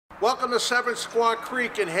Welcome to 7 Squaw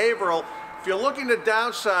Creek in Haverhill. If you're looking to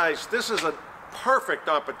downsize, this is a perfect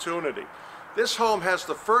opportunity. This home has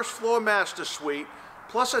the first floor master suite,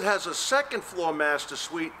 plus it has a second floor master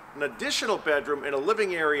suite, an additional bedroom, and a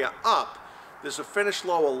living area up. There's a finished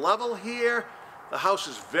lower level here. The house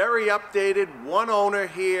is very updated, one owner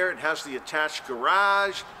here. It has the attached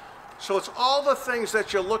garage. So it's all the things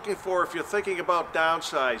that you're looking for if you're thinking about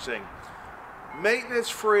downsizing. Maintenance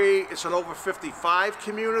free, it's an over 55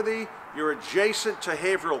 community. You're adjacent to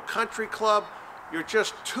Haverhill Country Club. You're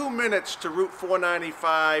just 2 minutes to Route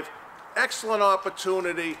 495. Excellent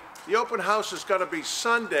opportunity. The open house is going to be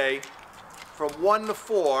Sunday from 1 to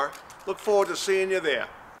 4. Look forward to seeing you there.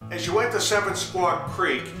 As you enter 7 Squaw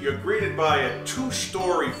Creek, you're greeted by a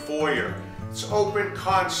 2-story foyer. It's open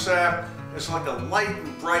concept. There's like a light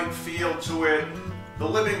and bright feel to it. The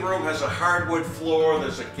living room has a hardwood floor.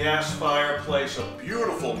 There's a gas fireplace, a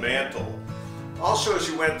beautiful mantle. Also, as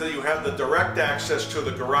you enter, you have the direct access to the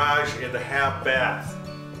garage and a half bath.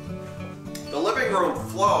 The living room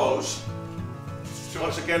flows,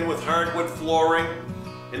 once again with hardwood flooring,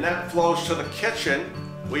 and that flows to the kitchen,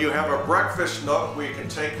 where you have a breakfast nook where you can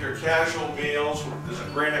take your casual meals. There's a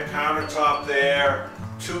granite countertop there,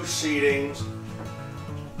 2 seatings.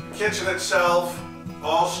 The kitchen itself,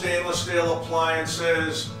 all stainless steel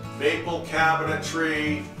appliances, maple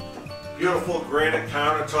cabinetry, beautiful granite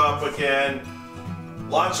countertop again,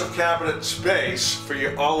 lots of cabinet space for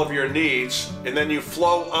all of your needs, and then you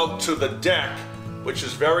flow out to the deck, which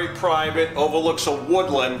is very private, overlooks a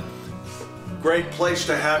woodland. Great place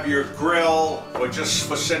to have your grill or just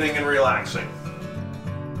for sitting and relaxing.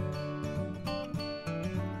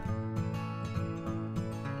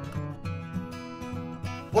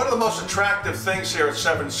 One of the most attractive things here at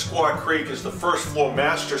 7 Squaw Creek is the first floor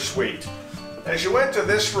master suite. As you enter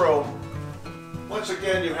this room, once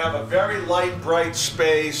again you have a very light, bright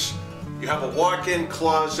space. You have a walk-in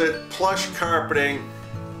closet, plush carpeting,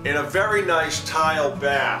 and a very nice tile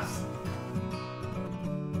bath.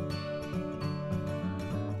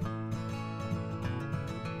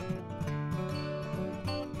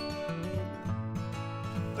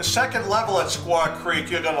 The second level at Squaw Creek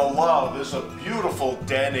you're going to love. There's a beautiful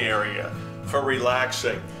den area for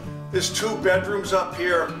relaxing. There's 2 bedrooms up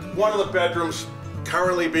here. One of the bedrooms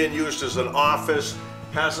currently being used as an office,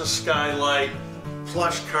 has a skylight,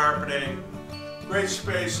 plush carpeting. Great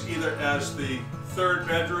space either as the 3rd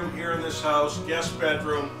bedroom here in this house, guest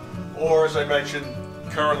bedroom, or as I mentioned,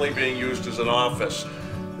 currently being used as an office.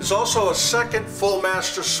 There's also a second full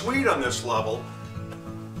master suite on this level.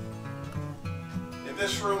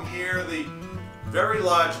 This room here, the very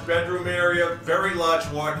large bedroom area, very large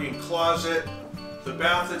walk-in closet. The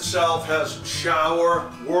bath itself has shower,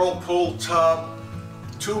 whirlpool tub,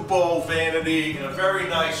 2-bowl vanity, and a very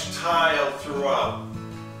nice tile throughout.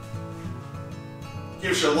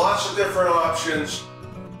 Gives you lots of different options.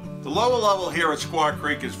 The lower level here at Squaw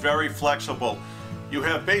Creek is very flexible. You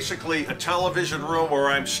have basically a television room where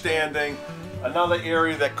I'm standing, another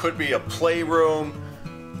area that could be a playroom,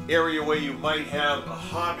 area where you might have a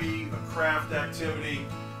hobby, a craft activity.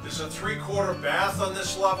 There's a 3/4 bath on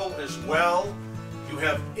this level as well. You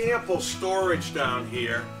have ample storage down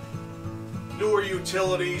here. Newer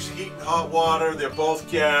utilities, heat and hot water, they're both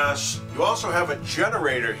gas. You also have a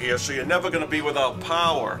generator here, so you're never going to be without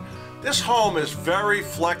power. This home is very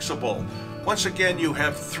flexible. Once again, you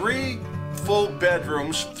have 3 full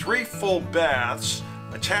bedrooms, 3 full baths,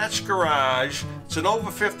 attached garage. It's an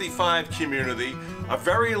over 55 community, a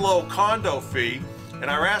very low condo fee, and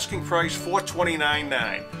our asking price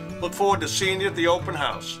 $429,900. Look forward to seeing you at the open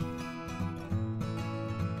house.